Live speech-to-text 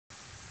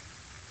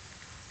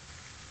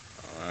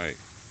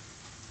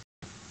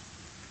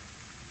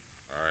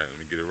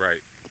get it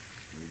right.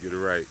 Let me get it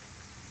right.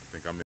 I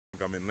think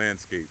I'm in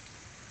landscape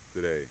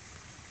today.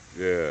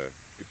 Yeah.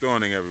 Good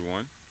dawning,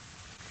 everyone.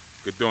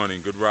 Good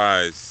dawning. Good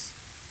rise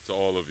to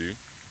all of you.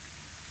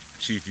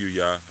 Chief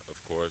Yuya,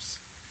 of course.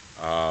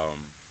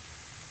 Um,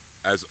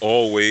 as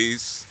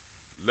always,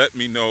 let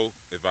me know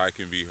if I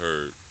can be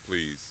heard.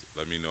 Please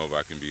let me know if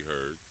I can be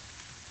heard.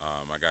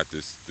 I got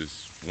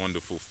this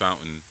wonderful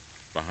fountain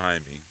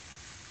behind me,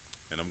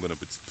 and I'm gonna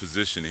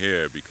position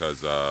here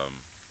because,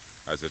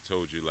 as I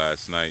told you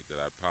last night, that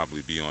I'd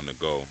probably be on the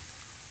go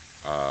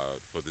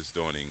for this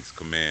dawning's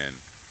command.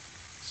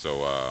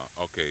 So,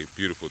 okay,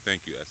 beautiful.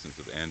 Thank you, Essence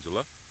of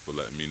Angela, for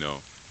letting me know.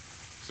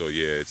 So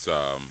yeah,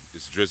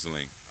 it's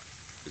drizzling.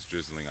 It's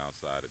drizzling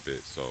outside a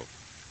bit. So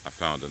I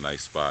found a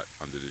nice spot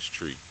under this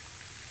tree.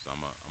 So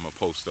I'm a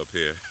post up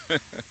here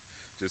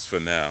just for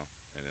now,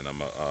 and then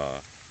I'm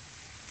a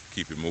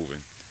keep it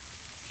moving,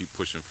 keep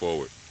pushing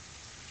forward.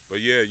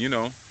 But yeah,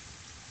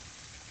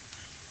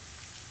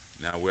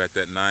 now we're at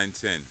that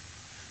 9:10.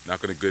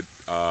 Not gonna good.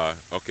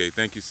 Okay,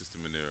 thank you, Sister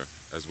Manira,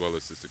 as well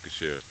as Sister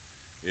Kashir.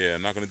 Yeah,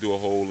 I'm not gonna do a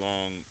whole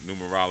long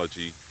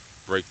numerology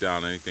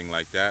breakdown, or anything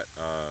like that.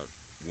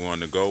 We're on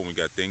the go. We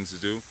got things to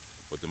do.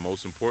 But the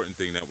most important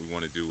thing that we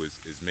want to do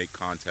is make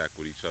contact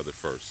with each other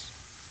first.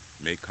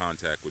 Make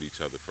contact with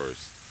each other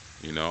first.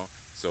 You know.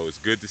 So it's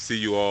good to see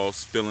you all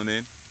spilling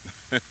in.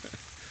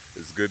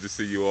 It's good to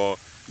see you all.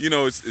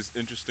 It's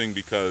interesting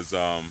because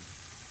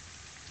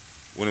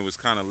when it was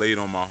kind of laid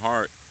on my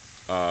heart,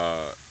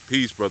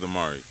 peace, brother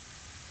Mari.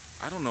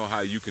 I don't know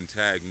how you can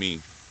tag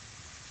me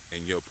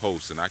in your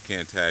post and I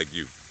can't tag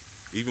you,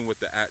 even with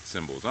the at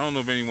symbols. I don't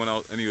know if anyone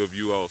else, any of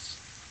you else,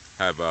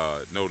 have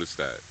noticed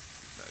that.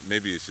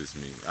 Maybe it's just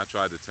me. I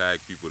tried to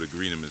tag people to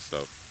greet them and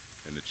stuff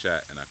in the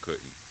chat, and I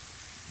couldn't.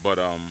 But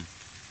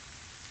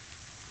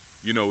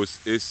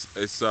it's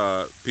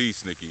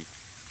peace, Nikki.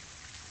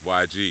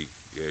 YG.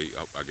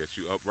 Yeah, I guess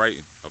you up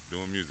writing, up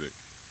doing music.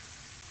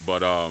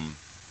 But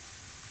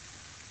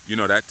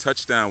that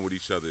touchdown with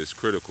each other is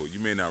critical. You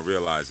may not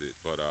realize it,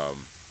 but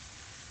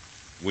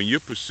when you're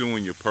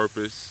pursuing your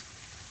purpose,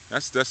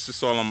 that's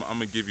just all. I'm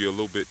gonna give you a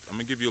little bit. I'm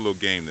gonna give you a little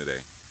game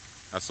today.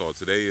 That's all.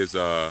 Today is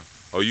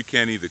oh, you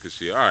can't either, cause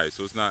she. All right,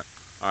 so it's not.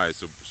 All right,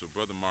 so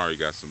brother Mari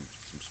got some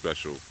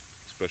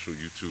special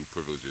YouTube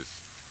privileges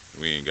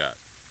we ain't got.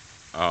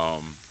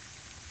 Um,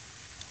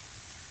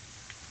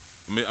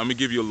 I'm gonna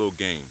give you a little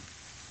game,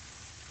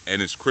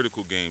 and it's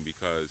critical game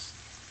because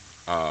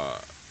uh,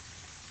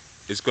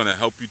 it's gonna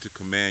help you to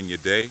command your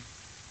day,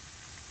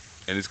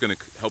 and it's gonna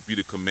help you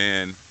to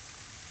command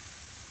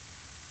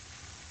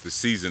the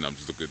season. I'm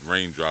just looking at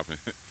rain dropping.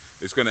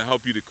 It's gonna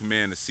help you to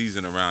command the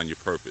season around your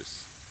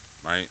purpose,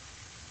 right?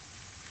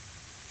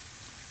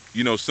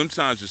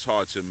 Sometimes it's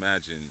hard to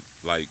imagine.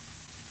 Like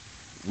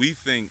we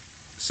think,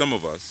 some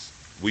of us,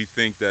 we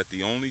think that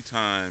the only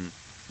time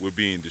we're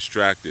being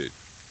distracted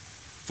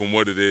from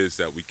what it is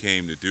that we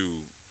came to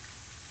do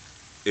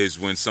is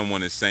when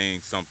someone is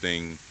saying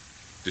something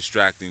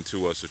distracting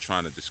to us or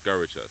trying to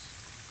discourage us.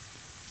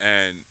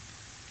 And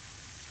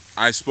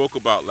I spoke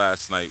about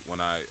last night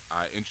when I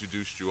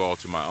introduced you all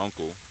to my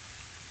uncle.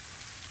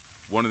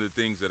 One of the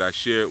things that I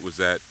shared was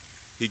that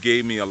he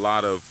gave me a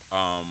lot of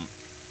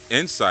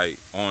insight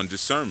on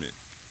discernment,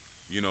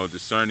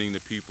 discerning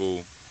the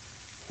people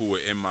who are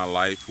in my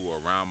life, who are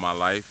around my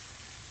life,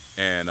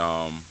 and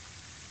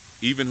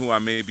even who I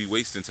may be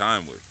wasting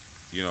time with.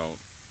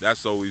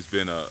 That's always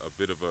been a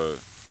bit of a,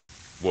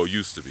 well,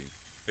 used to be.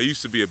 It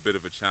used to be a bit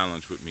of a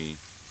challenge with me.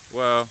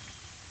 Well,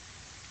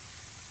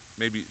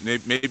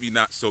 maybe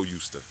not so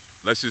used to.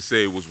 Let's just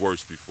say it was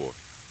worse before.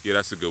 Yeah,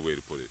 that's a good way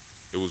to put it.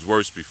 It was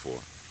worse before.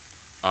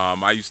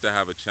 I used to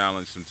have a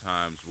challenge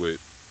sometimes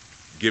with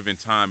giving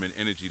time and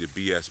energy to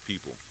BS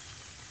people.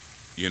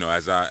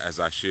 As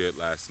I shared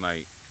last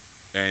night,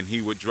 and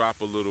he would drop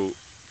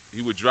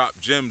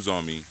gems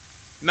on me,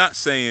 not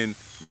saying,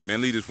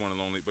 "Man, leave this one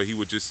alone," but he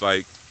would just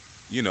like,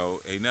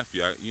 "Hey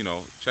nephew,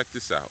 check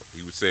this out."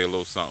 He would say a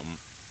little something,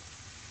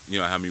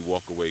 have me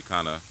walk away,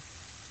 kind of,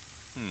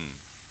 hmm,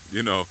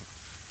 you know.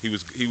 He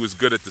was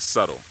good at the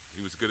subtle.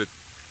 He was good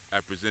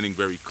at presenting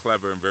very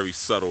clever and very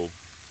subtle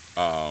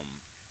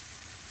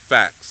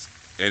facts,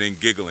 and then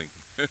giggling,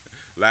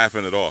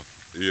 laughing it off,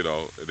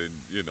 and then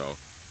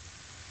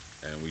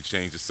and we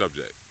changed the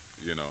subject,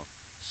 you know.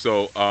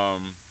 So,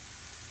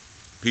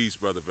 peace,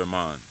 brother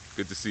Vermont.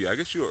 Good to see you. I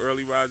guess you're an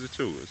early riser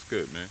too. It's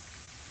good, man.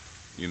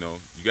 You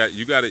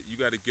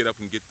got to get up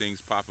and get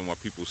things popping while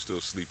people are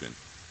still sleeping.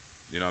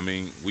 You know what I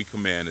mean? We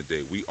command the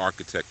day. We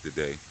architect the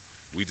day.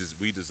 We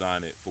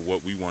design it for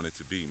what we want it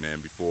to be,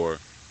 man. Before,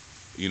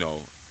 you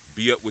know,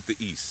 be up with the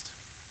East.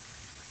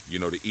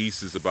 The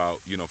East is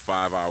about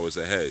 5 hours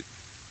ahead.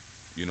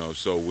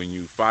 So when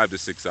you 5 to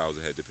 6 hours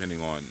ahead,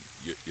 depending on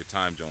your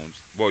time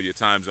zones. Well, your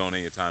time zone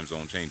and your time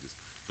zone changes.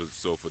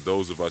 So for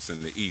those of us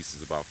in the East,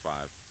 it's about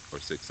 5 or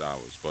 6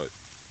 hours. But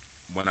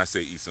when I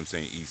say East, I'm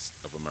saying East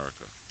of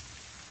America.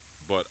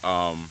 But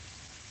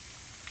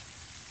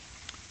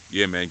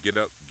yeah, man, get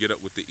up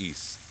with the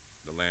East,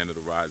 the land of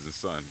the rising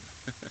sun.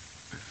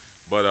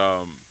 But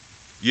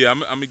Yeah,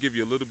 I'm gonna give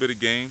you a little bit of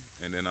game,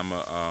 and then I'm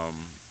gonna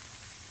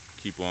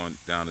keep on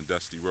down the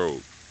dusty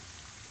road.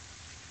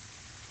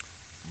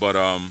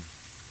 But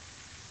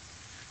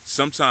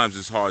sometimes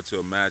it's hard to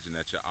imagine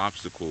that your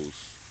obstacles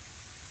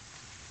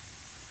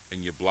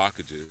and your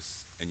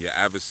blockages and your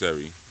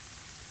adversary,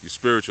 your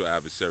spiritual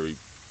adversary,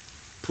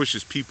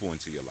 pushes people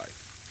into your life.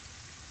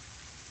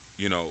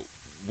 You know,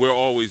 we're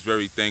always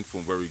very thankful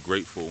and very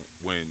grateful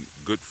when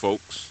good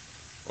folks,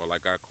 or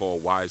like I call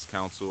wise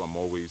counsel, I'm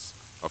always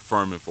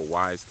affirming for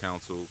wise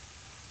counsel.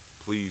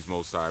 Please,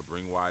 Most High,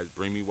 bring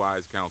me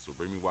wise counsel,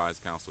 bring me wise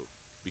counsel,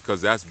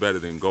 because that's better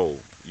than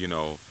gold. You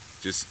know,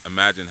 just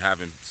imagine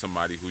having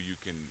somebody who you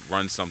can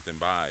run something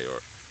by,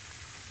 or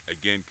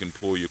again can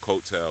pull your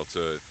coattail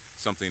to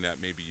something that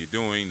maybe you're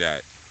doing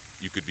that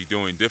you could be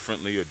doing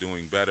differently or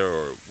doing better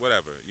or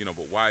whatever. You know,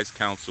 but wise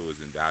counsel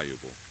is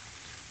invaluable.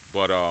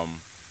 But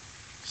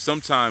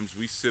sometimes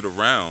we sit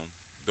around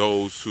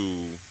those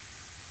who,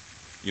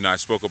 you know, I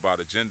spoke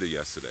about agenda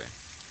yesterday.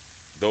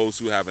 Those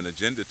who have an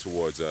agenda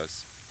towards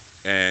us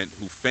and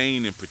who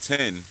feign and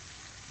pretend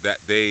that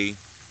they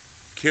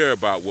care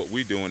about what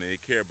we're doing and they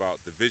care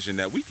about the vision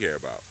that we care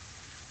about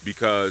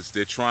because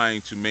they're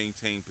trying to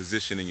maintain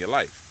position in your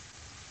life.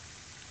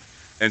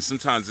 And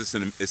sometimes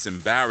it's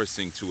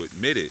embarrassing to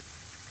admit it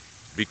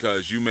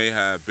because you may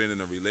have been in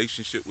a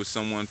relationship with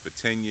someone for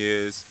 10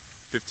 years,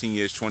 15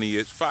 years, 20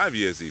 years, 5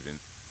 years even,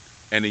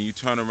 and then you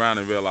turn around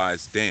and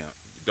realize, damn,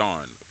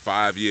 darn,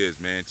 5 years,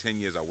 man, 10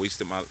 years, I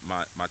wasted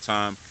my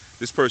time.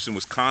 This person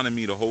was conning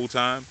me the whole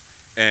time,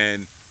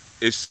 and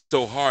it's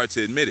so hard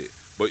to admit it.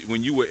 But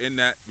when you were in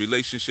that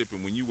relationship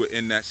and when you were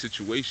in that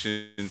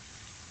situation,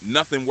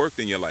 nothing worked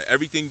in your life.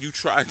 Everything you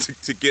tried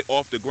to get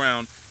off the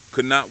ground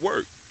could not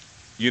work.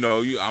 You know,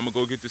 I'm gonna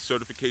go get this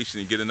certification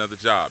and get another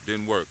job.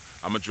 Didn't work.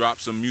 I'm gonna drop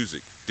some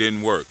music.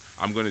 Didn't work.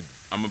 I'm gonna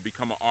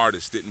become an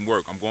artist. Didn't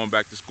work. I'm going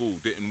back to school.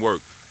 Didn't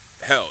work.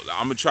 Hell,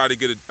 I'm gonna try to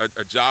get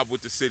a job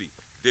with the city.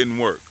 Didn't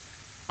work.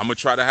 I'm gonna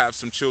try to have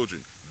some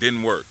children.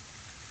 Didn't work.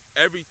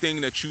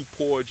 Everything that you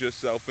poured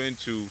yourself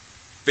into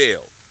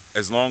failed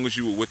as long as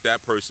you were with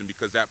that person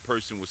because that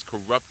person was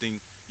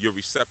corrupting your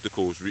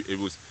receptacles. It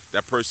was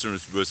that person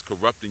was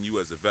corrupting you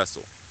as a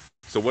vessel.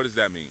 So what does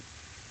that mean?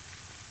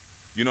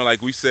 You know,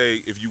 like we say,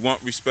 if you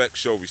want respect,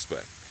 show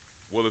respect.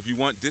 Well, if you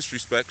want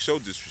disrespect, show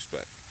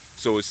disrespect.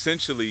 So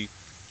essentially,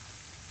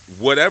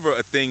 whatever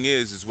a thing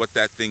is what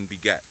that thing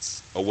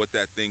begets or what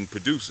that thing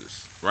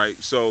produces, right?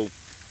 So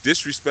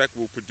disrespect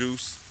will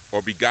produce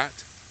or begot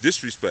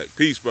disrespect.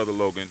 Peace, Brother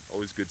Logan.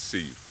 Always good to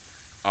see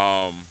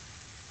you.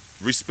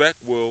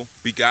 Respect will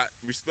begot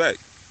respect.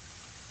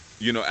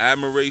 You know,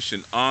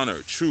 admiration,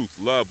 honor, truth,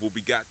 love will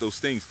begot those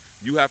things.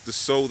 You have to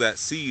sow that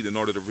seed in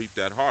order to reap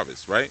that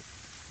harvest, right?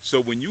 So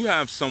when you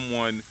have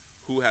someone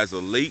who has a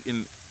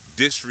latent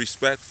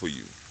disrespect for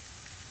you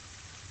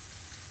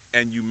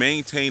and you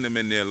maintain them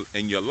in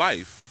your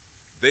life,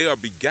 they are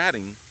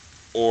begatting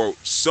or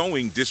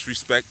sowing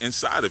disrespect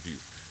inside of you.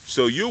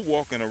 So you're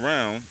walking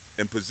around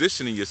and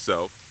positioning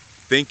yourself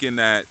thinking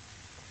that,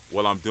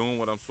 well, I'm doing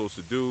what I'm supposed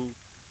to do.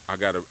 I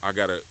got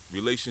a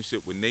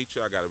relationship with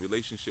nature. I got a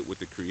relationship with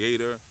the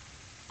creator.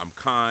 I'm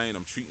kind.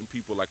 I'm treating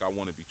people like I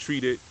want to be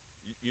treated.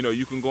 You know,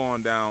 you can go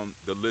on down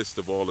the list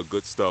of all the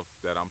good stuff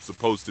that I'm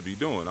supposed to be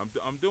doing.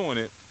 I'm doing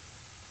it,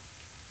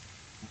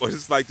 but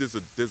it's like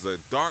there's a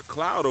dark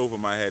cloud over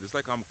my head. It's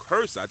like I'm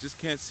cursed. I just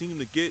can't seem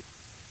to get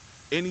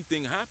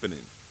anything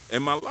happening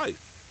in my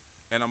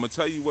life. And I'm gonna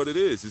tell you what it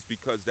is. It's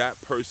because that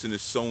person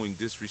is sowing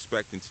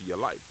disrespect into your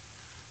life.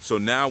 So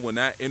now when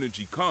that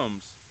energy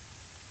comes,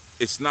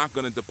 it's not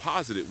gonna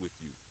deposit it with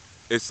you.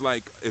 It's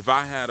like if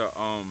I had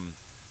a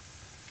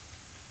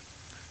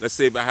let's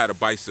say if I had a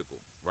bicycle,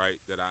 right,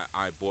 that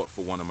I bought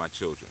for one of my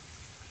children.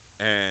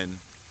 And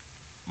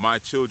my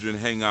children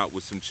hang out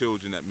with some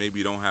children that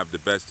maybe don't have the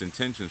best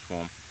intentions for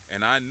them.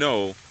 And I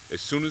know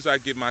as soon as I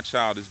give my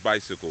child this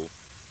bicycle,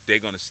 they're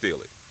going to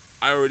steal it.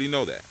 I already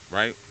know that,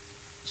 right?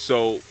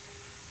 So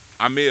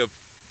I may have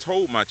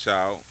told my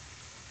child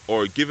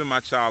or given my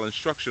child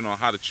instruction on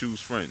how to choose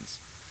friends.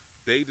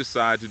 They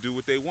decide to do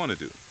what they want to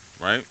do,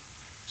 right?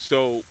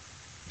 So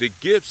the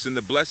gifts and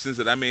the blessings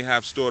that I may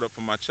have stored up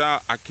for my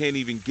child, I can't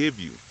even give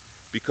you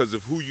because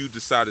of who you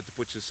decided to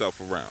put yourself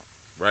around,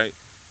 right?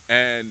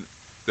 And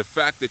the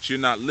fact that you're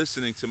not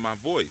listening to my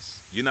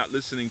voice, you're not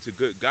listening to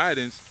good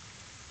guidance,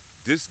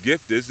 this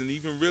gift isn't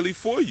even really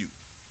for you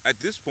at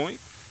this point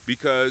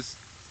because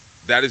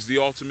that is the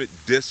ultimate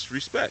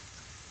disrespect.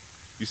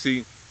 You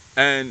see,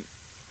 and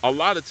a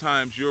lot of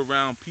times you're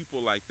around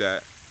people like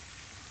that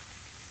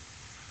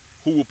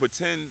who will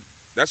pretend.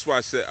 That's why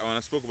I said when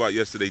I spoke about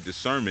yesterday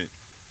discernment,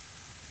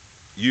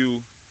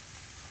 you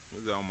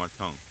what's that on my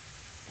tongue?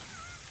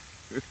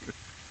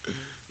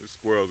 The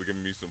squirrels are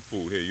giving me some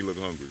food. Here, you look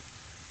hungry.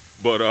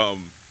 But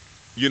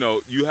you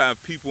know, you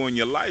have people in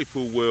your life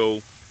who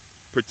will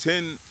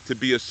pretend to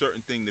be a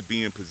certain thing to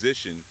be in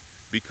position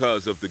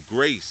because of the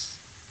grace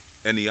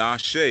and the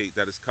ashe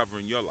that is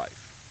covering your life.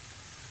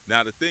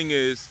 Now the thing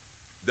is,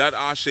 that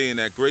ashe and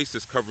that grace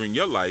that's covering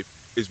your life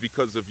is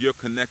because of your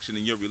connection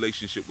and your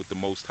relationship with the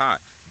Most High.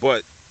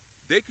 But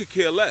they could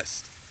care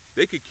less.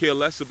 They could care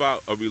less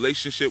about a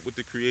relationship with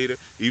the Creator,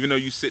 even though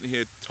you sitting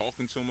here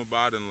talking to them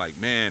about it and like,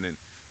 man, and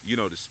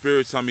the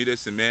Spirit tell me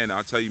this, and man,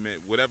 I'll tell you,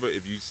 man, whatever,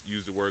 if you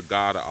use the word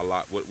God a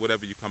lot,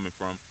 whatever you're coming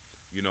from,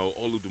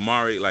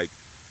 Oludumare, like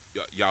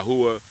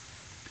Yahuwah,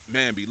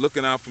 man, be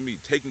looking out for me,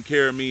 taking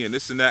care of me, and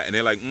this and that, and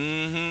they're like,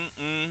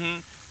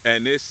 and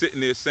they're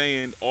sitting there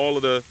saying all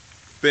of the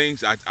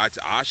things,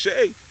 Ashe,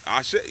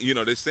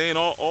 they're saying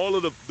all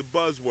of the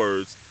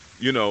buzzwords,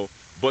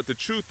 but the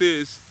truth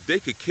is, they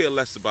could care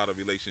less about a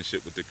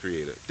relationship with the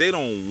Creator. They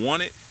don't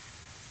want it,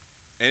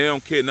 and they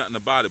don't care nothing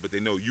about it, but they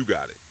know you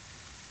got it.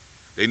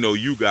 They know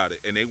you got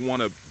it, and they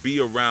want to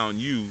be around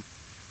you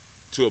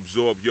to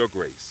absorb your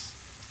grace,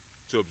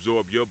 to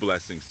absorb your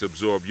blessings, to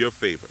absorb your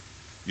favor.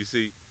 You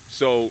see,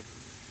 so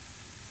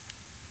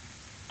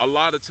a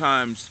lot of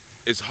times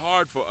it's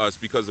hard for us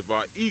because of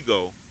our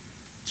ego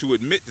to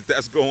admit that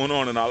that's going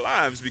on in our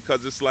lives,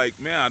 because it's like,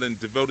 man, I done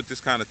devoted this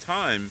kind of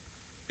time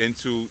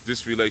into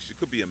this relationship. It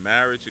could be a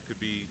marriage, it could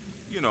be,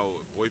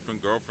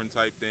 boyfriend, girlfriend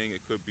type thing,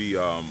 it could be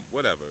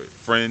whatever,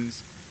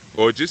 friends,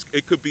 or just,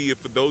 it could be,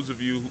 for those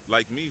of you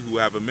like me who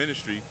have a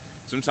ministry,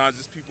 sometimes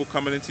it's people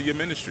coming into your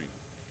ministry.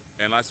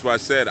 And that's why I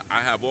said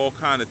I have all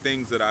kind of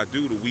things that I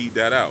do to weed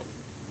that out.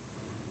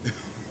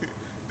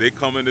 They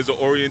come in, there's an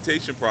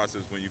orientation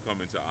process when you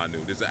come into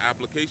Anu. There's an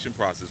application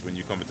process when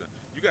you come into,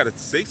 you got to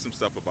say some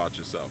stuff about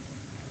yourself.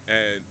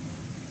 And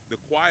the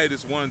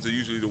quietest ones are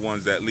usually the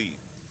ones that lead.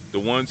 The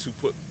ones who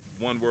put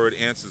one word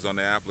answers on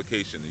their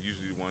application are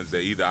usually the ones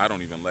that either I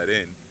don't even let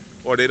in,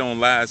 or they don't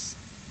last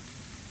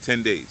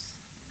 10 days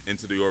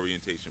into the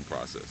orientation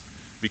process.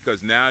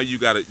 Because now you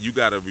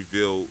gotta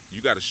reveal,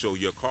 you gotta show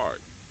your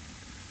card.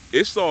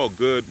 It's all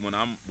good when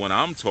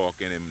I'm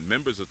talking and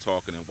members are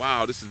talking and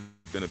wow, this has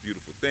been a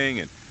beautiful thing,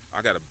 and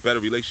I got a better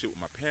relationship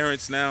with my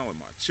parents now and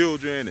my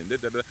children, and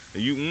and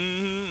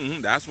you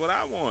that's what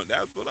I want.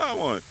 That's what I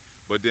want.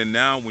 But then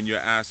now when you're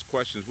asked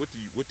questions, what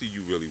do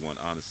you really want,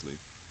 honestly?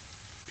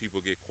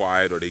 People get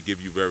quiet, or they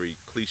give you very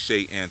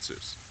cliche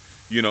answers.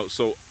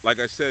 So like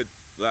I said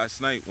last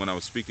night when I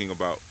was speaking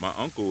about my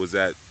uncle, is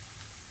that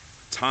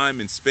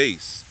time and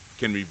space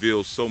can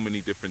reveal so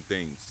many different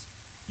things,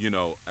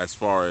 as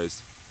far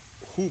as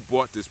who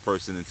brought this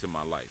person into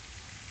my life.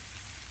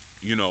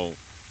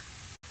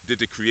 Did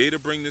the Creator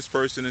bring this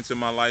person into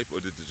my life, or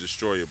did the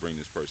Destroyer bring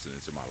this person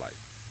into my life?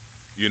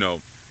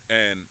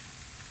 And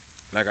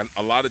like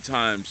a lot of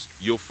times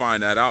you'll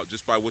find that out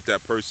just by what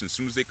that person, as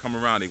soon as they come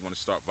around, they want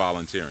to start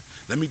volunteering.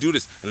 Let me do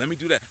this and let me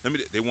do that.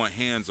 They want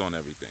hands on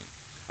everything.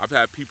 I've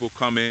had people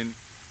come in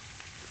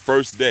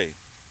first day,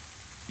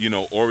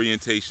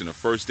 orientation, or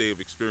first day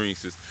of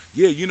experiences.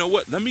 Yeah, you know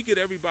what? Let me get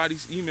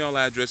everybody's email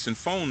address and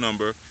phone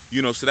number,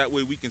 so that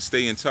way we can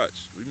stay in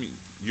touch. What do you mean?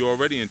 You're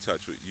already in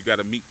touch with. You got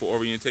to meet for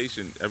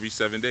orientation every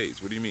 7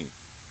 days. What do you mean?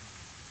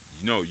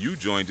 You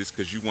joined this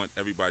because you want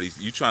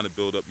you trying to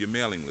build up your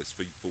mailing list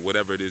for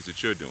whatever it is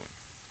that you're doing.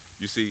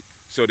 You see,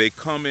 so they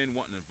come in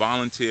wanting to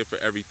volunteer for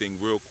everything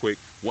real quick,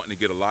 wanting to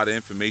get a lot of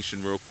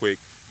information real quick,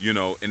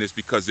 and it's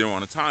because they're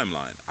on a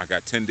timeline. I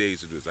got 10 days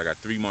to do this. I got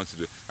 3 months to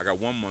do this. I got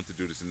 1 month to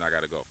do this, and I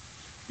got to go.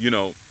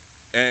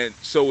 And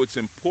so it's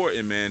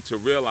important, man, to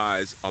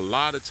realize a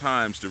lot of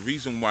times the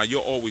reason why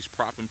you're always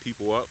propping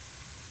people up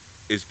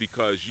is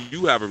because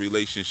you have a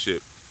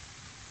relationship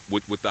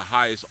with the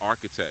highest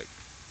architect,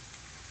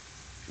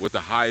 with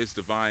the highest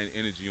divine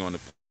energy on the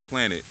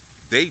planet.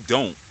 They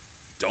don't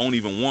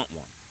even want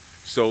one.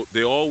 So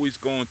they're always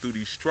going through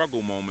these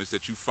struggle moments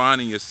that you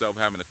finding yourself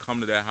having to come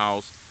to their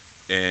house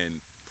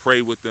and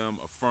pray with them,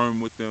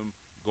 affirm with them,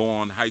 go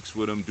on hikes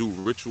with them, do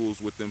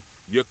rituals with them.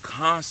 You're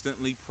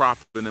constantly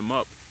propping them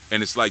up,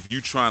 and it's like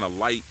you trying to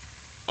light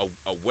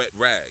a wet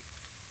rag,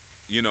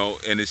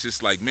 and it's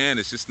just like, man,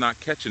 it's just not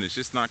catching. It's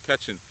just not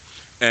catching.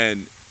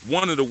 And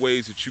one of the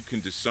ways that you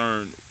can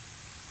discern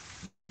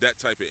that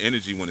type of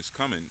energy when it's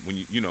coming, when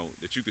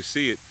that you can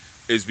see it,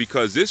 is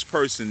because this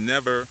person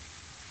never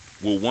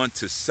will want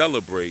to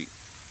celebrate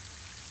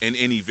in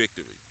any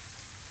victory.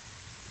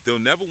 They'll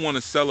never want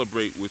to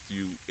celebrate with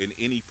you in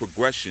any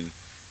progression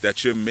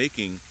that you're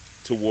making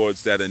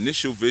towards that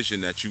initial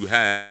vision that you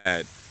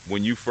had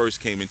when you first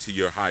came into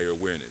your higher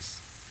awareness.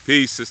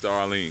 Peace, Sister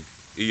Arlene.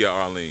 Iya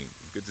Arlene.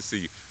 Good to see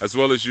you. As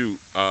well as you,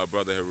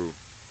 Brother Heru.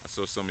 I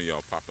saw some of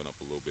y'all popping up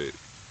a little bit.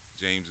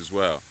 James as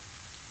well.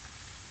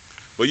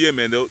 But yeah,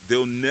 man,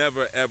 they'll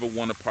never ever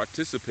want to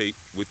participate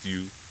with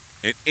you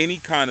in any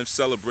kind of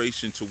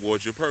celebration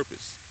towards your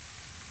purpose.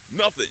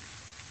 Nothing.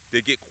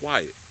 They get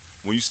quiet.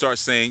 When you start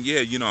saying,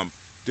 yeah, I'm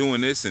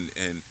doing this, and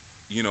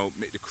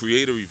the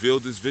Creator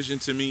revealed this vision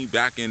to me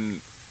back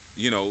in,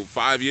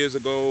 5 years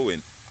ago,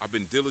 and I've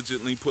been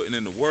diligently putting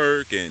in the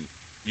work, and,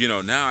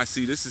 now I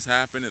see this is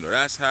happening, or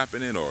that's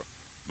happening, or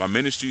my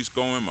ministry is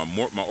going, my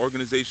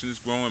organization is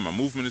growing, my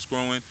movement is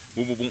growing,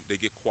 boom, boom, boom, they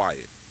get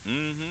quiet.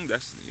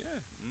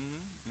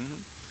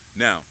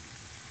 Now,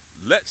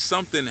 let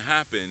something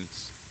happen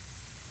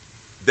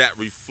that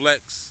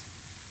reflects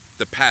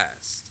the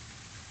past.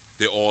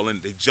 They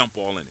jump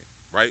all in it,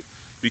 right?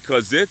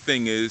 Because their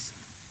thing is,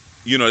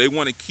 You know, they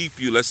want to keep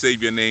you. Let's say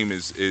your name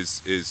is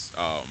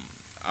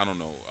I don't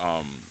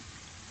know,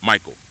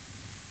 Michael.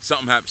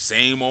 Something happens.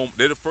 Same old.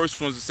 They're the first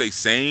ones to say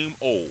same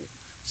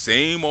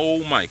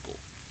old Michael,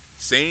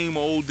 same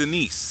old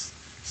Denise,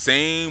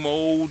 same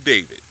old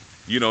David.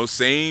 You know,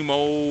 same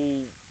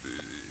old,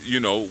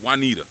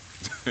 Juanita.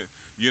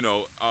 you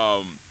know,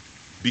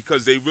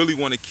 because they really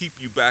want to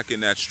keep you back in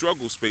that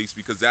struggle space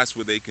because that's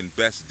where they can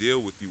best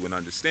deal with you and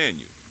understand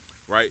you,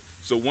 right?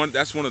 So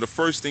that's one of the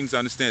first things I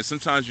understand.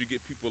 Sometimes you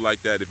get people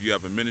like that if you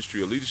have a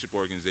ministry or leadership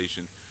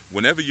organization.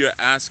 Whenever you're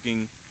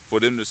asking for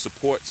them to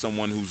support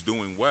someone who's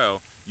doing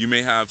well, you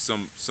may have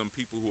some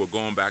people who are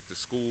going back to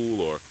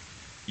school, or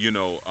you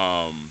know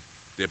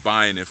they're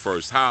buying their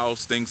first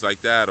house, things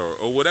like that,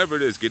 or whatever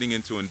it is, getting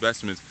into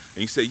investments,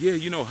 and you say,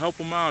 yeah, help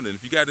them out, and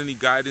if you got any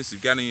guidance, if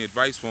you got any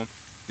advice for them,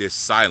 they're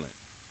silent.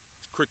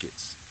 It's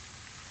crickets.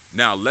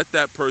 Now let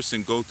that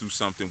person go through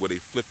something where they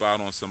flip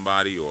out on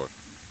somebody, or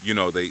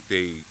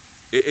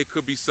it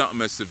could be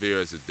something as severe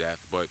as a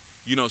death, but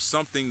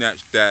something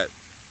that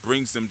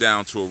brings them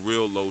down to a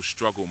real low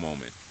struggle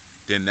moment.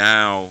 Then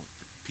now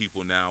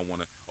people now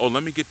want to, oh,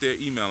 let me get their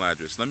email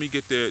address, let me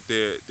get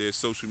their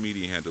social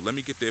media handle, let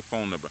me get their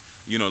phone number,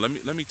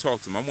 let me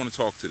talk to them, I want to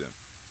talk to them.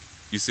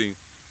 You see,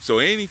 so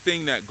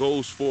anything that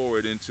goes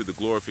forward into the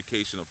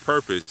glorification of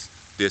purpose,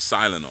 they're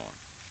silent on.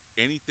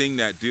 Anything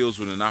that deals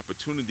with an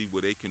opportunity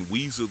where they can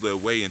weasel their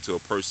way into a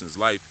person's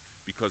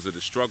life because of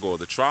the struggle or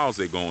the trials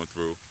they're going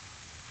through,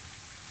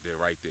 they're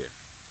right there.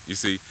 You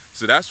see,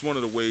 so that's one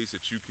of the ways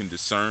that you can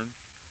discern,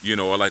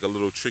 or like a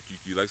little trick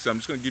you like. So I'm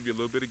just going to give you a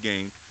little bit of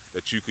game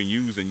that you can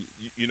use, and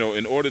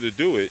in order to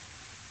do it,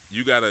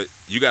 you gotta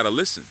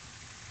listen.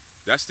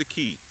 That's the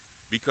key,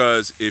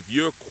 because if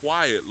you're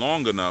quiet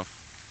long enough,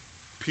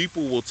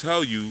 people will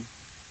tell you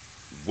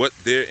what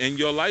they're in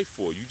your life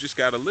for. You just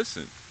gotta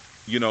listen.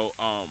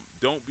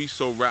 Don't be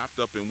so wrapped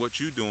up in what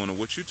you're doing or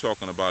what you're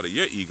talking about or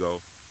your ego,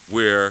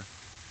 where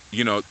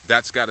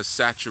that's got to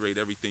saturate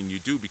everything you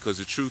do, because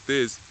the truth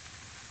is,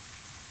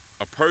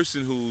 a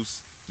person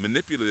who's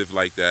manipulative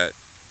like that,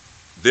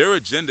 their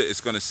agenda is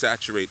going to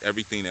saturate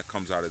everything that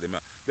comes out of their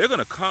mouth. They're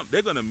going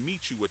to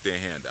meet you with their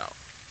hand out.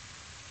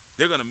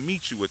 They're going to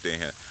meet you with their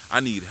hand.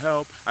 I need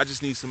help. I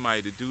just need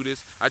somebody to do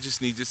this. I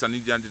just need this. I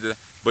need that.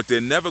 But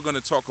they're never going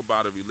to talk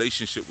about a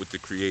relationship with the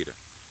Creator.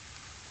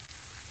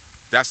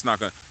 That's not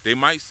going to. They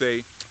might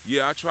say,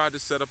 yeah, I tried to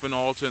set up an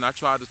altar and I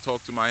tried to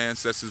talk to my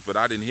ancestors, but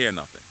I didn't hear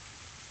nothing.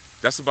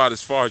 That's about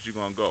as far as you're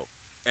going to go.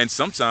 And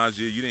sometimes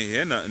you didn't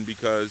hear nothing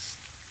because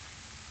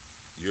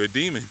you're a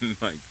demon.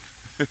 Like,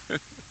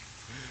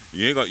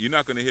 you're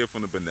not going to hear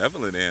from the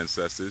benevolent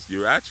ancestors.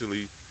 You're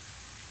actually,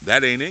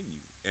 that ain't in you.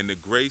 And the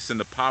grace and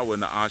the power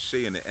and the ashe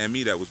and the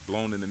emi that was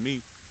blown into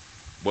me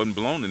wasn't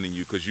blown into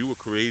you, because you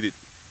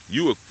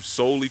were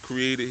solely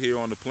created here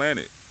on the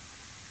planet.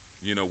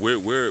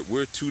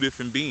 We're two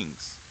different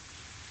beings.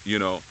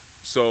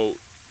 So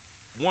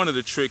one of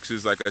the tricks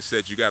is, like I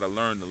said, you got to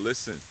learn to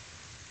listen.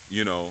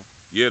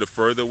 The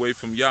further away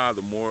from Yah,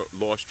 the more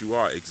lost you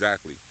are.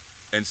 Exactly.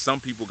 And some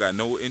people got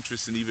no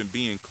interest in even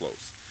being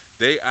close.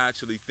 They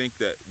actually think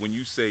that when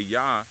you say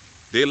Yah,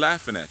 they're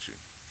laughing at you.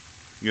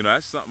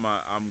 That's something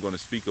I'm going to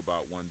speak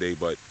about one day.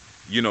 But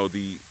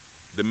the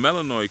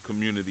Melanoid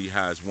community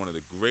has one of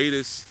the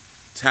greatest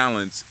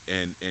talents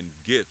and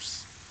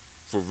gifts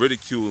for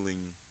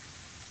ridiculing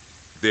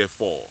their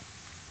fall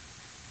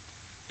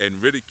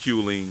and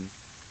ridiculing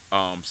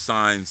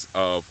signs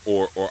of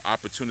or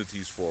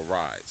opportunities for a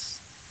rise.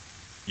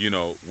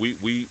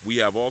 We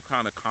have all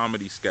kind of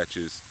comedy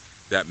sketches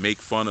that make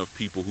fun of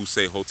people who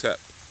say Hotep.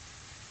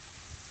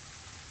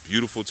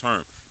 Beautiful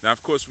term. Now,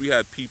 of course, we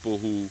had people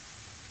who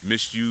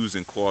misuse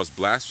and cause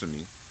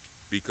blasphemy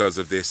because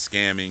of their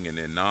scamming and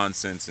their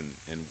nonsense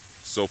and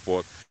so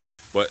forth.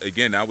 But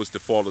again, that was the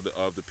fault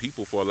of the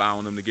people for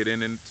allowing them to get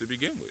in and to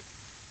begin with.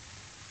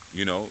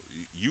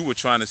 You were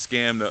trying to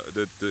scam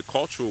the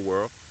cultural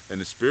world and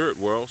the spirit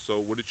world. So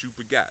what did you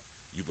begat?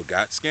 You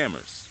begot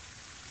scammers.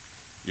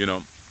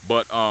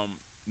 But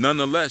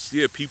nonetheless,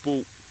 yeah,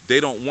 people, they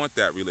don't want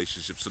that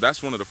relationship. So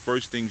that's one of the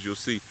first things you'll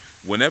see.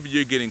 Whenever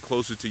you're getting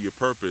closer to your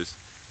purpose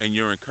and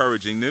you're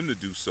encouraging them to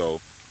do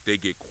so, they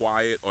get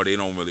quiet, or they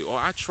don't really, oh,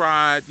 I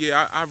tried,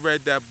 yeah, I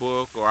read that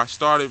book, or I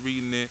started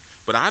reading it,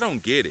 but I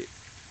don't get it.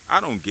 I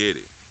don't get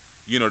it.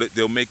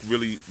 They'll make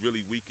really,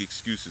 really weak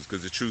excuses,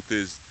 because the truth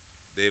is,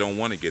 they don't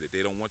want to get it.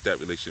 They don't want that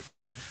relationship.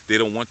 They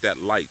don't want that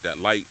light. That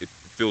light, it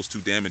feels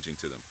too damaging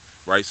to them,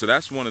 right? So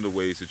that's one of the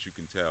ways that you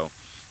can tell.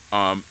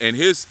 And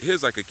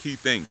here's like a key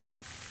thing.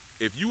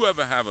 If you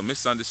ever have a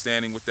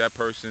misunderstanding with that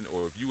person,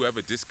 or if you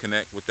ever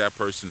disconnect with that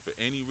person for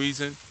any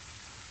reason,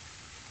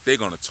 they're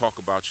going to talk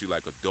about you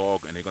like a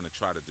dog, and they're going to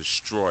try to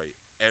destroy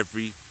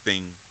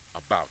everything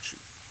about you.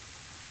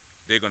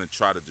 They're going to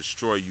try to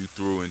destroy you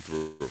through and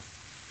through.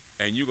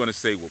 And you're going to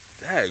say, well,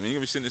 dang, man, you're going to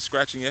be sitting there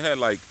scratching your head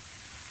like,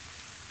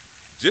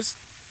 just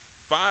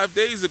 5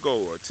 days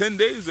ago or 10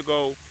 days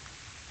ago,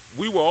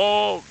 we were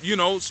all,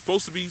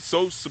 supposed to be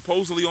so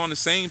supposedly on the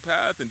same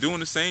path and doing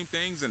the same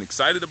things and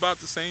excited about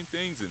the same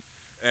things.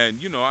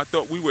 And I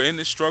thought we were in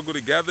this struggle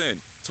together.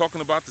 And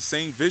talking about the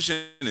same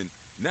vision, and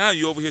now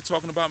you're over here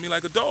talking about me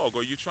like a dog,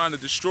 or you're trying to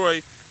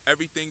destroy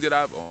everything that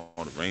I've. Oh,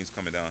 the rain's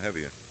coming down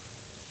heavier.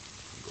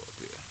 Go up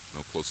here,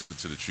 no closer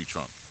to the tree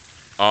trunk.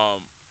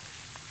 Um,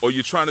 or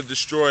you're trying to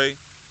destroy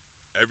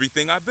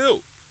everything I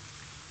built.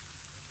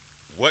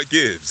 What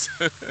gives,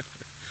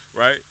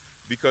 right?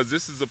 Because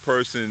this is a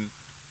person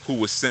who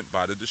was sent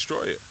by the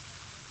destroyer.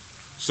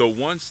 So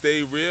once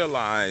they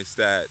realize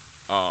that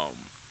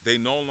they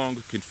no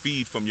longer can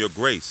feed from your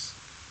grace,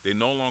 they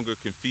no longer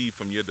can feed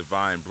from your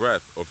divine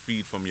breath or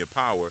feed from your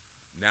power,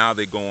 now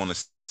they go on a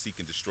seek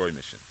and destroy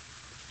mission.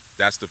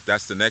 That's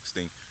the next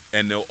thing,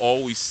 and they'll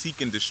always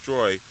seek and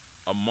destroy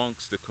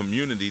amongst the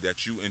community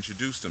that you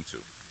introduced them to.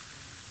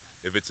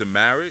 If it's a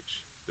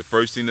marriage, the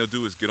first thing they'll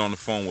do is get on the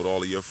phone with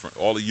all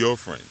of your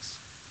friends,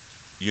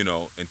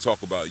 and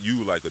talk about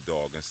you like a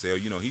dog and say,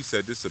 oh, he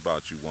said this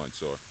about you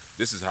once, or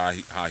this is how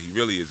he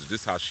really is, or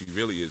this is how she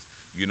really is.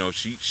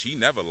 She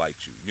never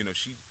liked you.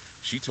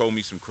 She told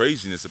me some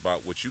craziness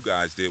about what you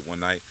guys did one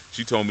night.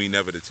 She told me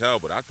never to tell,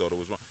 but I thought it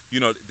was wrong.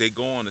 They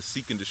go on to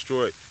seek and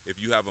destroy. If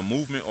you have a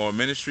movement or a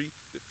ministry,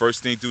 the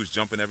first thing to do is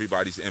jump in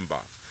everybody's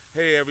inbox.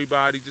 Hey,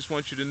 everybody, just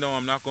want you to know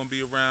I'm not going to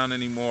be around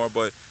anymore,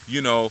 but,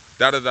 da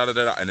da da da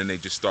da. And then they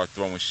just start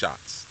throwing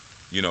shots,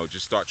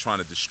 just start trying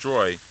to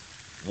destroy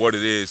what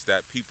it is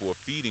that people are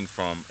feeding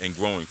from and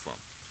growing from.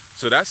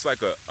 So that's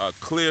like a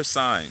clear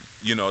sign,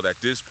 that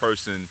this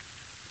person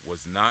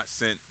was not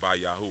sent by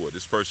Yahuwah.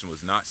 This person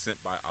was not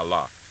sent by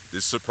Allah.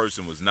 This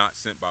person was not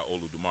sent by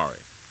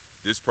Oludumare.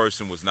 This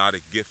person was not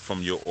a gift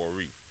from your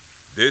Ori.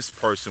 This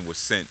person was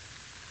sent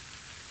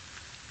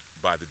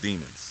by the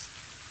demons.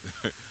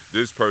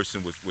 This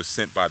person was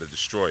sent by the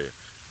destroyer.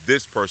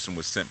 This person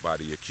was sent by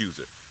the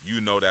accuser. You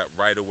know that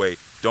right away.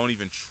 Don't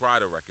even try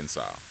to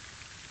reconcile.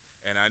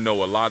 And I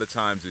know a lot of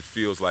times it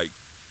feels like,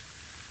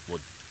 well,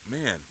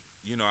 man,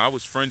 I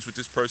was friends with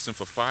this person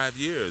for 5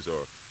 years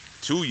or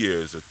 2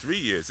 years or 3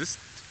 years.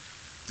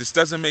 This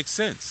doesn't make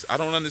sense. I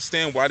don't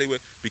understand why they were,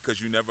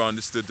 because you never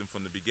understood them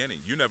from the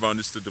beginning. You never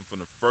understood them from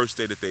the first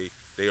day that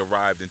they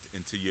arrived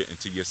into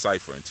your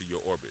cipher, into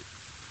your orbit.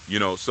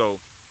 So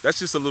that's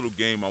just a little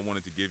game I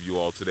wanted to give you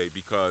all today,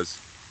 because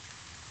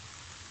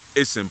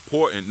it's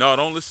important. No,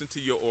 don't listen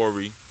to your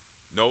Ori.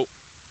 Nope.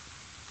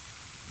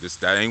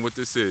 That ain't what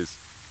this is.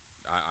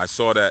 I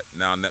saw that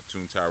now,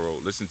 Neptune Tarot.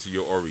 Listen to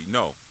your Ori.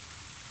 No.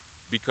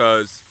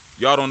 Because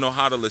y'all don't know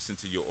how to listen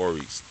to your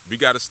Oris. We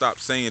got to stop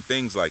saying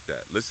things like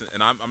that. Listen,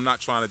 and I'm not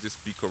trying to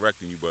just be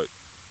correcting you, but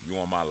you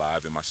on my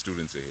live and my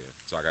students are here,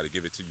 so I got to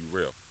give it to you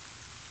real.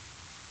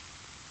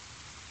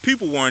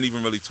 People weren't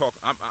even really talking.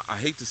 I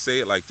hate to say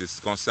it like this. It's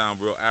going to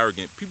sound real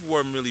arrogant. People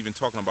weren't really even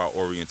talking about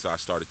Ori until I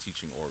started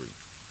teaching Ori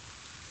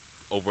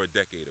over a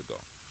decade ago.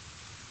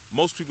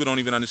 Most people don't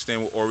even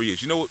understand what Ori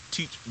is. You know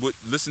what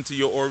listen to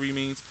your Ori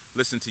means?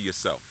 Listen to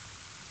yourself.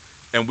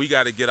 And we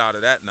got to get out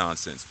of that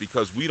nonsense,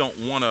 because we don't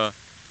want to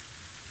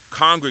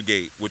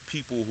congregate with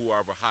people who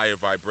are of a higher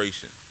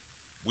vibration.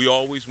 We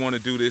always want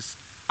to do this.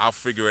 I'll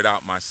figure it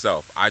out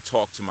myself. I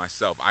talk to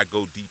myself. I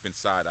go deep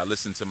inside. I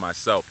listen to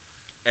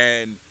myself.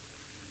 And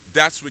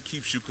that's what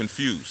keeps you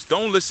confused.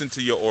 Don't listen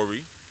to your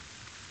Ori.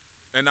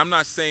 And I'm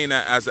not saying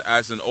that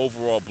as an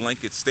overall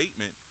blanket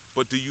statement,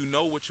 but do you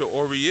know what your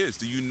Ori is?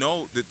 Do you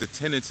know that the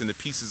tenets and the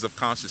pieces of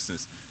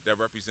consciousness that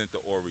represent the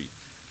Ori?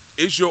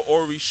 Is your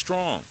Ori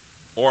strong?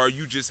 Or are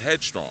you just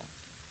headstrong?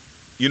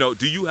 Do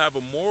you have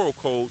a moral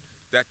code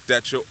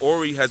that your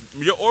Ori has?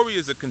 Your Ori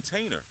is a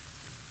container.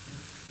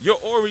 Your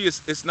Ori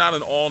it's not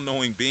an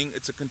all-knowing being.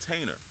 It's a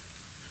container.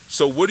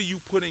 So what are you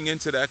putting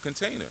into that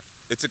container?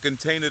 It's a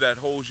container that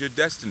holds your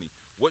destiny.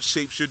 What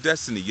shapes your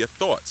destiny? Your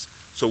thoughts.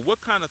 So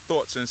what kind of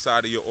thoughts are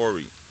inside of your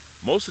Ori?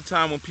 Most of the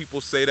time when people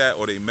say that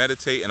or they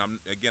meditate, and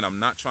I'm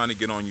not trying to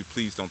get on you,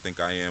 please don't think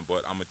I am,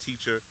 but I'm a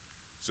teacher.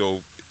 So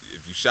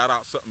if you shout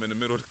out something in the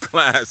middle of the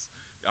class,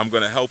 I'm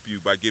going to help you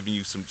by giving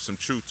you some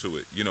truth to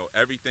it.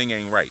 Everything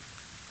ain't right.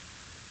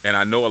 And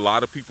I know a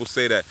lot of people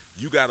say that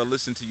you got to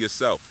listen to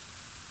yourself.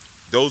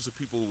 Those are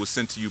people who were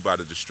sent to you by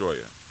the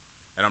destroyer.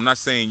 And I'm not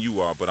saying you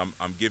are, but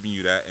I'm giving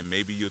you that, and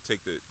maybe you'll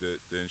take the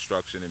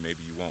instruction and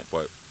maybe you won't.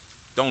 But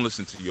don't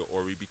listen to your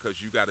Ori,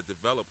 because you got to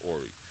develop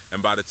Ori.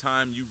 And by the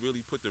time you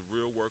really put the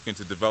real work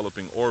into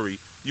developing Ori,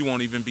 you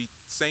won't even be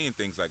saying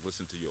things like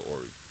listen to your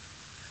Ori.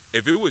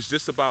 If it was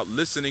just about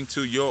listening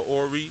to your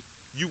Ori,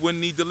 you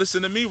wouldn't need to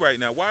listen to me right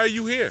now. Why are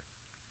you here?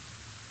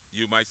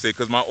 You might say,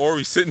 because my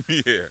Ori's sitting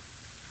me here.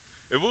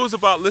 If it was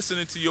about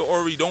listening to your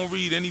Ori, don't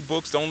read any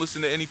books, don't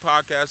listen to any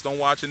podcasts, don't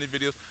watch any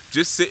videos.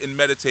 Just sit and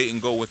meditate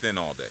and go within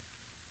all day.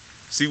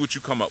 See what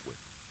you come up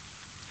with.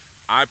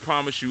 I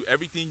promise you,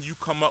 everything you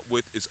come up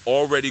with is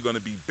already going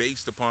to be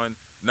based upon.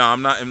 Now,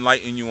 I'm not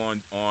enlightening you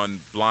on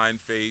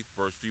blind faith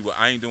versus free will.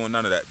 I ain't doing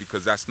none of that,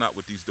 because that's not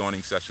what these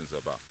dawning sessions are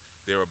about.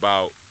 They're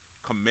about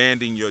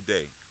commanding your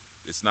day.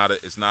 It's not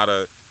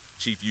a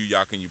Chief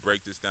y'all, can you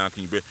break this down?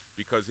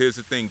 Because here's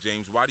the thing,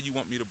 James, why do you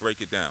want me to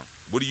break it down?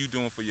 What are you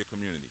doing for your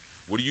community?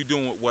 What are you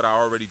doing with what I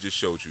already just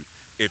showed you?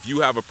 If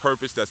you have a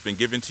purpose that's been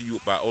given to you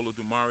by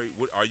Olodumare,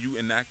 what are you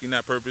enacting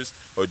that purpose,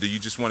 or do you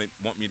just want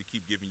me to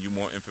keep giving you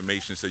more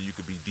information so you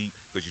could be deep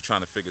because you're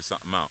trying to figure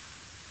something out?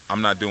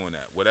 I'm not doing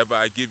that. Whatever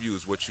I give you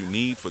is what you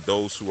need for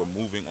those who are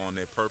moving on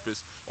their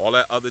purpose. All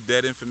that other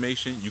dead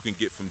information you can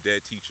get from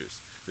dead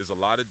teachers. There's a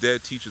lot of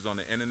dead teachers on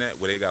the internet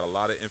where they got a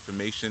lot of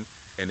information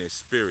and their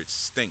spirits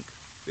stink.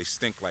 They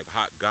stink like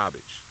hot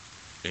garbage.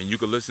 And you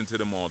can listen to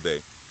them all day.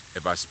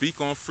 If I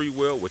speak on free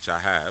will, which I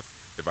have,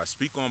 if I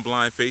speak on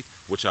blind faith,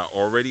 which I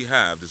already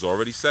have, there's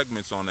already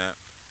segments on that.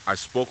 I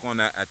spoke on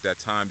that at that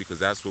time because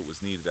that's what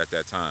was needed at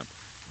that time.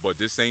 But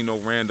this ain't no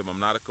random. I'm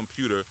not a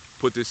computer.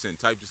 Put this in,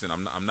 type this in.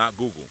 I'm not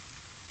Google.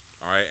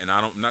 All right, and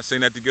I'm not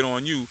saying that to get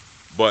on you,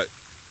 but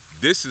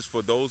this is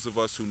for those of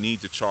us who need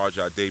to charge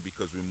our day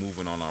because we're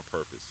moving on our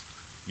purpose.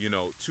 You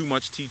know, too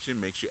much teaching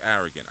makes you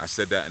arrogant. I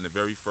said that in the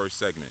very first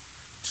segment.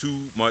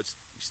 Too much,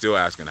 you're still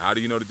asking, how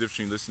do you know the difference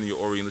between listening to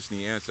your Ori and listening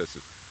to your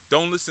ancestors?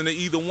 Don't listen to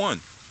either one.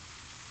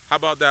 How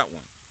about that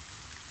one?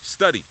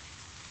 Study.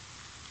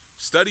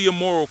 Study your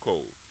moral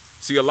code.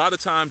 See, a lot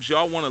of times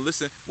y'all want to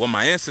listen. Well,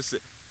 my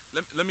ancestors.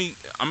 I'm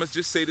gonna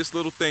just say this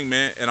little thing,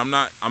 man. And I'm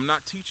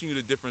not teaching you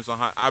the difference on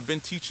how. I've been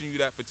teaching you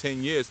that for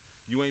 10 years.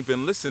 You ain't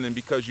been listening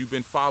because you've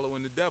been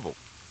following the devil.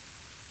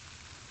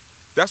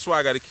 That's why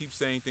I got to keep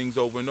saying things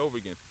over and over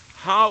again.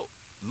 How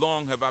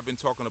long have I been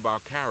talking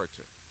about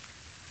character?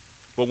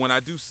 But when I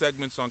do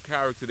segments on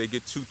character, they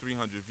get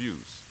 200-300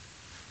 views.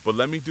 But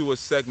let me do a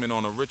segment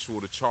on a ritual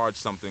to charge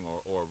something,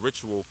 or a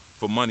ritual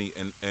for money,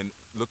 and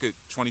look at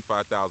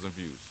 25,000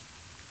 views.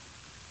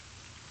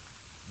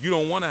 You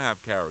don't want to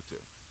have character,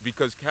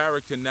 because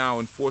character now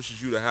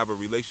enforces you to have a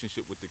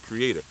relationship with the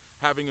Creator.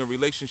 Having a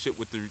relationship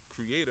with the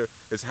Creator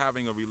is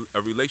having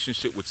a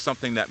relationship with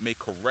something that may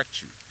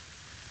correct you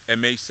and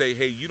may say,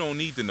 hey, you don't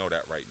need to know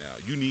that right now.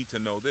 You need to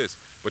know this.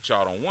 But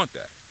y'all don't want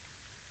that.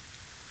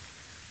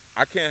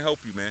 I can't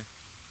help you, man.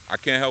 I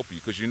can't help you,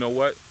 because you know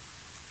what?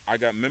 I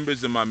got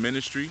members in my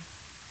ministry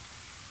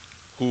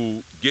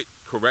who get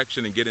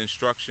correction and get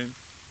instruction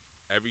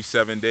every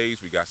 7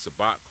 days. We got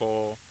Sabbat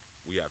call.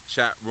 We have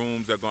chat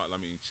rooms that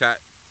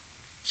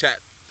chat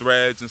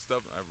threads and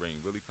stuff. That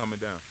rain really coming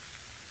down.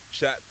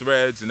 Chat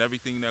threads and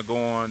everything that go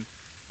on.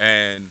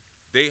 And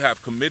they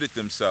have committed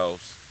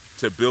themselves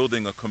to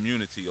building a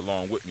community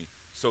along with me.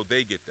 So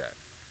they get that.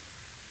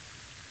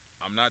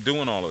 I'm not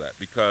doing all of that,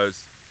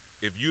 because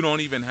if you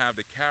don't even have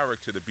the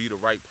character to be the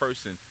right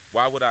person,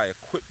 why would I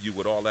equip you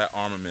with all that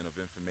armament of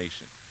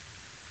information?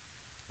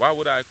 Why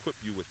would I equip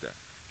you with that?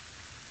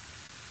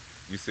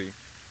 You see?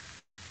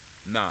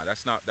 Nah,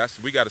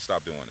 we got to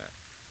stop doing that.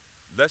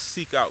 Let's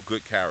seek out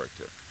good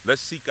character.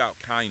 Let's seek out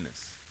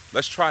kindness.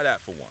 Let's try that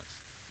for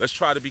once. Let's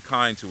try to be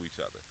kind to each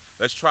other.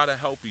 Let's try to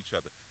help each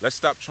other. Let's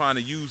stop trying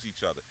to use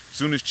each other. As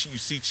soon as you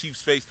see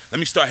Chief's face, let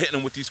me start hitting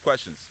him with these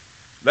questions.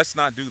 Let's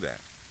not do that.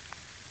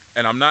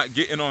 And I'm not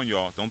getting on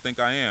y'all. Don't think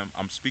I am.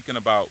 I'm speaking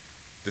about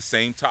the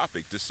same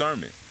topic,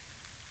 discernment.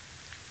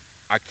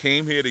 I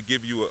came here to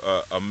give you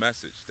a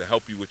message to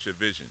help you with your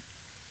vision.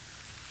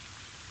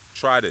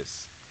 Try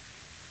this.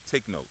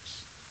 Take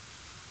notes.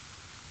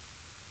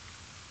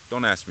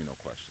 Don't ask me no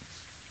questions,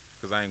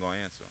 because I ain't going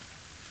to answer them.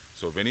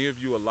 So if any of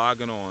you are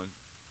logging on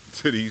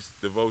to these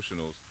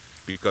devotionals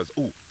because,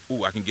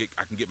 I can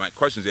get my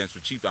questions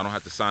answered cheap, I don't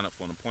have to sign up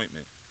for an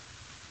appointment,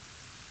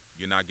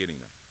 you're not getting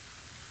them.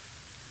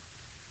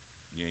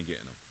 You ain't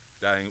getting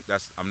them.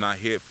 I'm not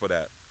here for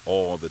that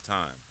all the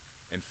time.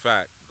 In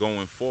fact,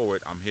 going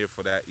forward, I'm here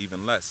for that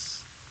even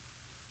less.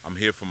 I'm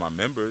here for my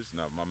members.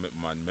 Now,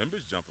 my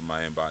members jump in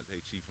my inbox. Hey,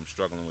 Chief, I'm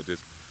struggling with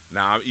this.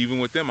 Now, even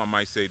with them, I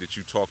might say that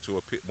you talk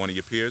to one of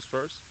your peers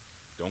first.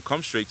 Don't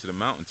come straight to the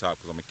mountaintop,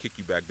 because I'm going to kick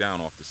you back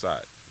down off the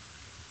side.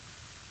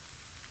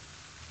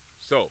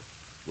 So,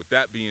 with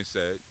that being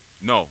said,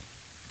 no,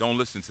 don't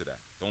listen to that.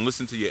 Don't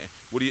listen to you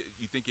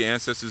think your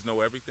ancestors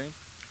know everything?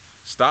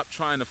 Stop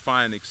trying to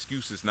find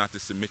excuses not to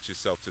submit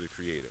yourself to the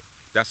Creator.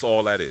 That's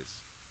all that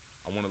is.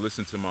 I want to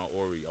listen to my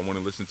Ori. I want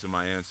to listen to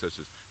my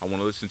ancestors. I want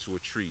to listen to a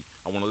tree.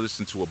 I want to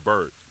listen to a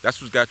bird.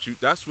 That's what got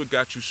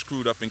you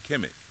screwed up in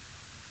Kemet.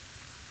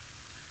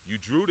 You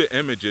drew the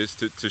images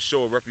to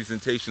show a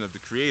representation of the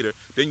Creator.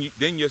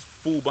 Then your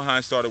fool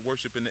behind started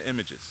worshiping the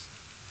images.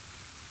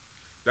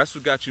 That's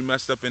what got you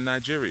messed up in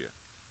Nigeria.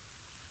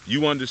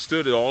 You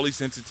understood that all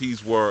these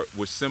entities were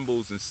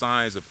symbols and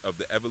signs of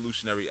the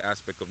evolutionary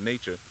aspect of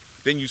nature.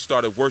 Then you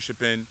started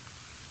worshiping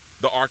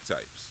the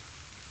archetypes.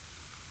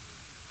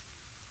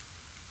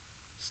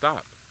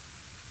 Stop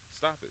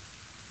it.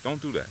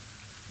 Don't do that.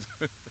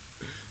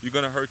 You're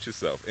gonna hurt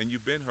yourself, and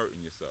you've been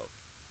hurting yourself,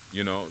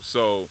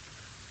 so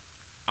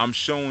I'm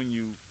showing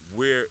you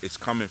where it's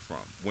coming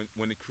from.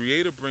 When the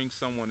Creator brings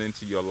someone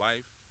into your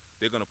life,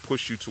 they're gonna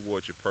push you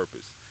towards your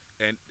purpose.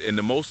 And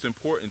the most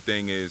important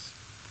thing is,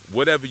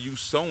 whatever you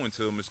sow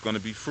into them is going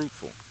to be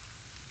fruitful.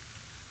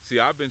 See,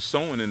 I've been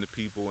sowing into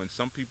people, and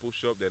some people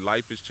show up, their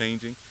life is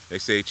changing. They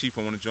say, Chief,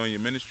 I want to join your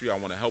ministry. I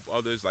want to help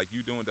others like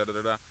you doing,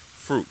 da-da-da-da.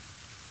 Fruit.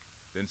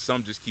 Then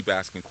some just keep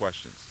asking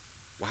questions.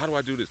 Well, how do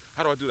I do this?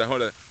 How do I do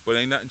that? But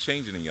ain't nothing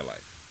changing in your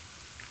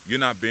life. You're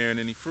not bearing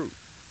any fruit.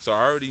 So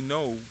I already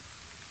know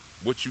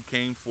what you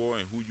came for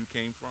and who you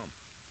came from.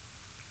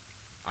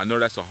 I know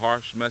that's a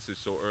harsh message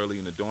so early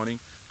in the dawning,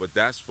 but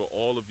that's for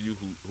all of you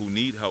who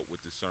need help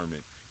with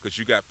discernment, because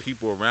you got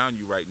people around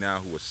you right now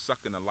who are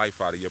sucking the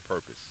life out of your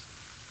purpose.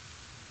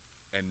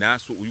 And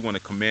that's what we want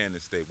to command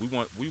this day. We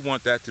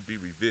want that to be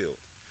revealed.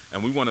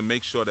 And we want to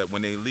make sure that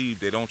when they leave,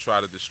 they don't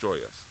try to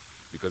destroy us.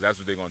 Because that's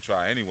what they're going to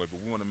try anyway. But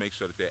we want to make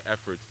sure that their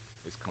effort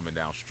is coming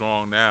down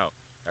strong now.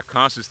 That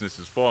consciousness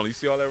is falling. You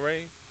see all that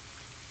rain?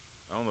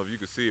 I don't know if you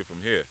can see it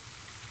from here.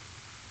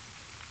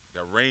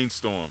 That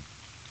rainstorm.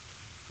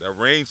 That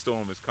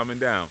rainstorm is coming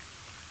down.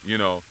 You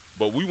know.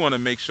 But we want to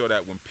make sure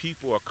that when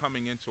people are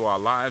coming into our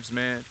lives,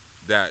 man,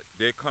 that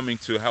they're coming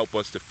to help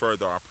us to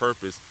further our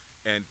purpose,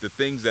 and the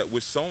things that we're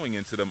sowing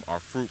into them are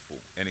fruitful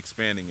and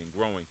expanding and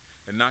growing,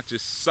 and not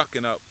just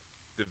sucking up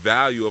the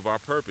value of our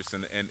purpose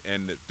and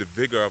the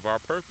vigor of our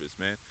purpose,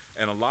 man.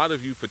 And a lot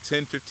of you for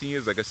 10, 15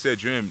 years, like I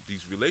said, you're in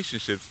these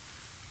relationships,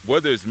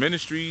 whether it's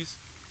ministries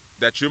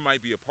that you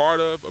might be a part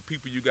of, or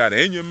people you got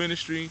in your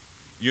ministry,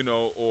 you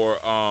know, or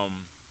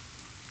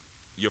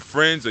your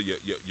friends, or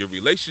your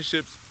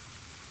relationships.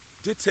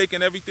 They're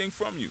taking everything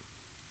from you.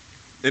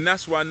 And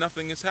that's why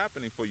nothing is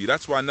happening for you.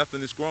 That's why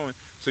nothing is growing.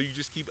 So you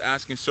just keep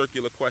asking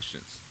circular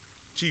questions.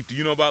 Chief, do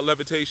you know about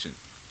levitation?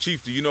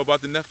 Chief, do you know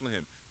about the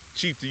Nephilim?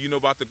 Chief, do you know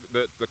about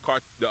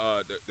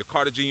the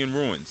Carthaginian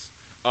ruins?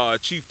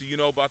 Chief, do you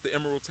know about the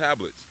Emerald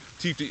Tablets?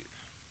 Chief,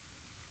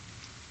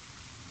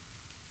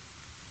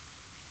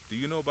 do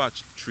you know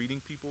about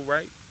treating people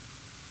right?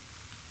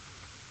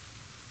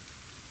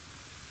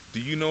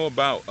 Do you know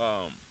about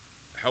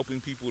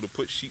helping people to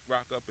put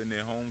sheetrock up in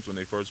their homes when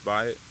they first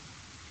buy it?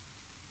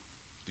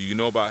 Do you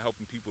know about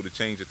helping people to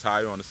change a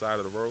tire on the side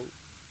of the road?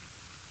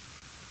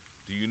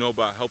 Do you know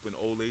about helping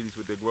old ladies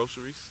with their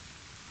groceries?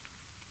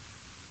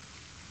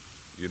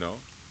 You know?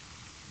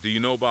 Do you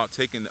know about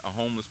taking a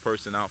homeless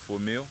person out for a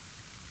meal?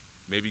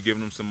 Maybe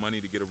giving them some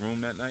money to get a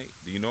room that night?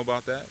 Do you know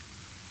about that?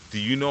 Do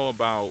you know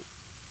about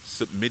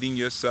submitting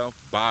yourself,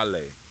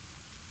 bale,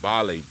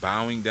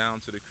 bowing down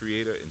to the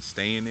Creator and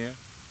staying there?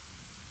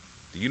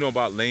 Do you know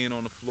about laying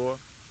on the floor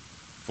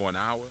for an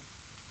hour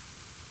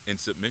in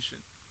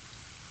submission?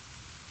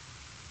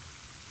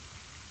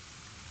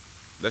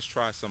 Let's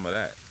try some of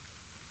that.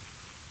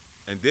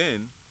 And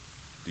then,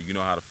 do you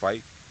know how to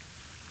fight?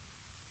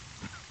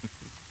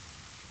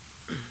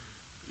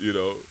 You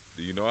know,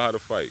 do you know how to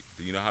fight?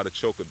 Do you know how to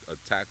choke a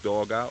attack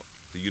dog out?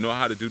 Do you know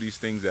how to do these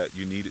things that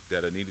you need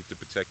that are needed to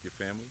protect your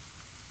family?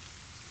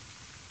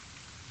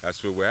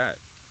 That's where we're at.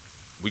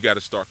 We got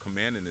to start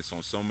commanding this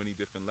on so many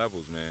different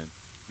levels, man.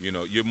 You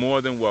know, you're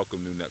more than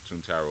welcome, New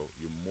Neptune Tarot.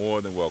 You're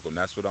more than welcome.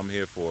 That's what I'm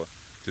here for,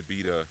 to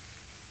be the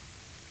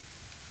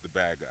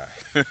bad guy,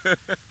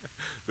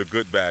 the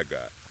good bad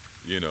guy.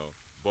 You know,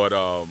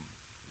 but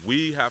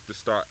we have to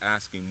start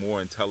asking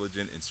more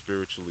intelligent and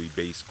spiritually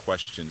based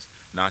questions,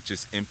 not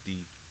just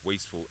empty,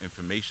 wasteful,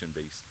 information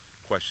based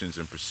questions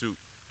in pursuit.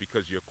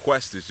 Because your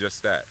quest is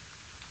just that.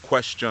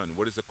 Question.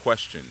 What is a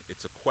question?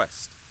 It's a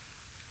quest.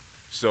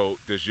 So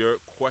does your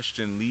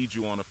question lead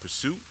you on a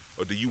pursuit,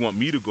 or do you want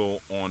me to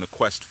go on a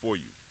quest for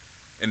you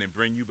and then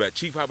bring you back?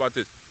 Chief, how about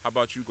this? How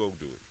about you go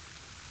do it?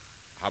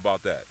 How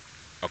about that?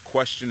 A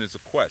question is a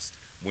quest.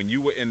 When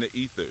you were in the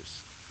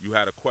ethers, you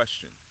had a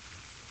question.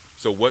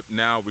 So what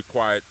now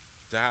required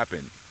to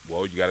happen?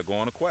 Well, you got to go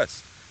on a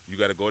quest. You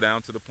got to go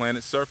down to the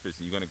planet's surface,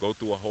 and you're going to go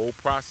through a whole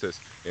process.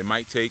 It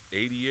might take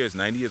 80 years,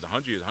 90 years,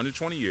 100 years,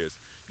 120 years.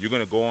 You're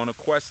going to go on a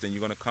quest, and you're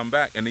going to come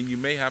back, and then you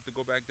may have to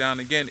go back down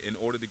again in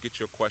order to get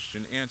your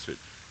question answered.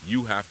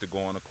 You have to go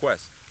on a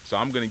quest. So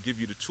I'm going to give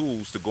you the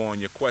tools to go on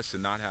your quest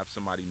and not have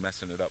somebody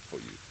messing it up for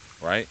you,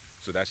 right?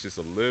 So that's just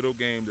a little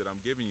game that I'm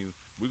giving you.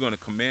 We're going to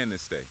command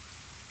this day.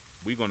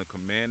 We're going to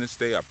command this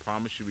day. I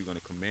promise you we're going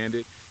to command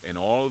it. And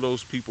all of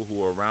those people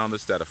who are around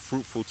us that are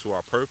fruitful to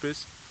our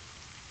purpose,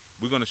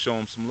 we're going to show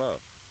them some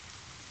love.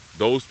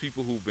 Those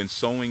people who've been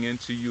sowing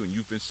into you, and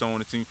you've been sowing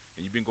into you,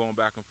 and you've been going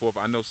back and forth.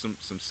 I know some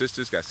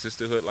sisters got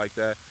sisterhood like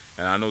that,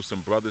 and I know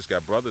some brothers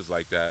got brothers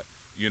like that,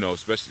 you know,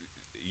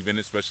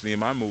 especially in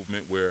my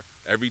movement, where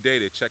every day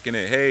they're checking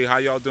in. Hey, how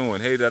y'all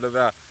doing? Hey,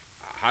 da-da-da.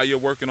 How you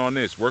working on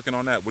this, working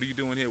on that? What are you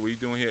doing here? What are you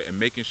doing here? And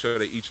making sure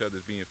that each other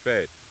is being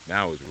fed.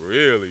 Now it's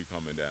really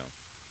coming down.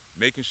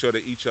 Making sure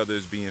that each other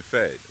is being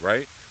fed,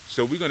 right?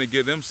 So we're going to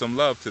give them some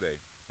love today.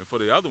 And for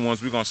the other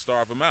ones, we're going to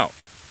starve them out.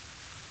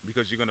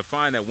 Because you're going to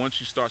find that once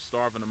you start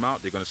starving them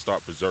out, they're going to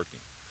start berserking.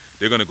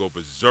 They're going to go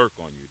berserk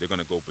on you. They're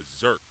going to go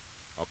berserk.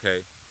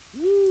 Okay?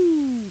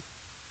 Woo!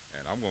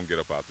 And I'm going to get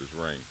up out this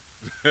rain.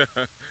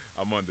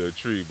 I'm under a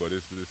tree, but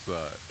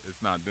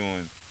it's not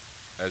doing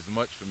as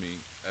much for me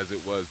as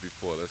it was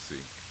before. Let's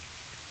see.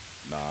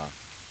 Nah.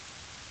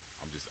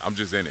 I'm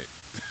just in it.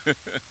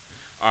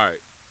 All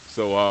right.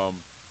 So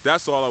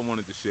that's all I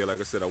wanted to share. Like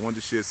I said, I wanted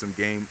to share some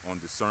game on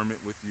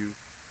discernment with you,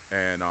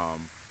 and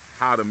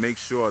how to make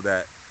sure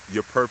that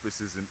your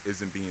purpose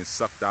isn't being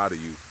sucked out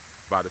of you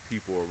by the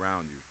people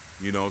around you.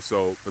 You know,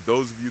 so for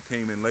those of you who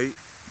came in late,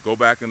 go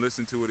back and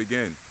listen to it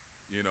again.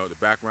 You know, the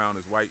background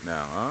is white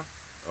now, huh?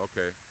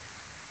 Okay.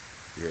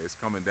 Yeah, it's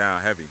coming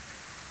down heavy.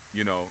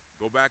 You know,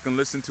 go back and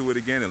listen to it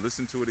again and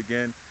listen to it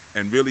again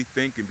and really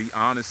think and be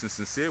honest and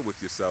sincere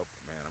with yourself.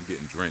 Man, I'm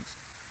getting drenched.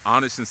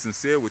 Honest and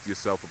sincere with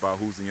yourself about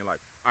who's in your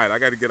life. All right, I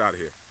got to get out of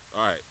here.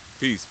 All right,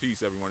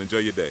 peace, everyone. Enjoy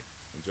your day.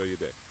 Enjoy your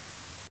day.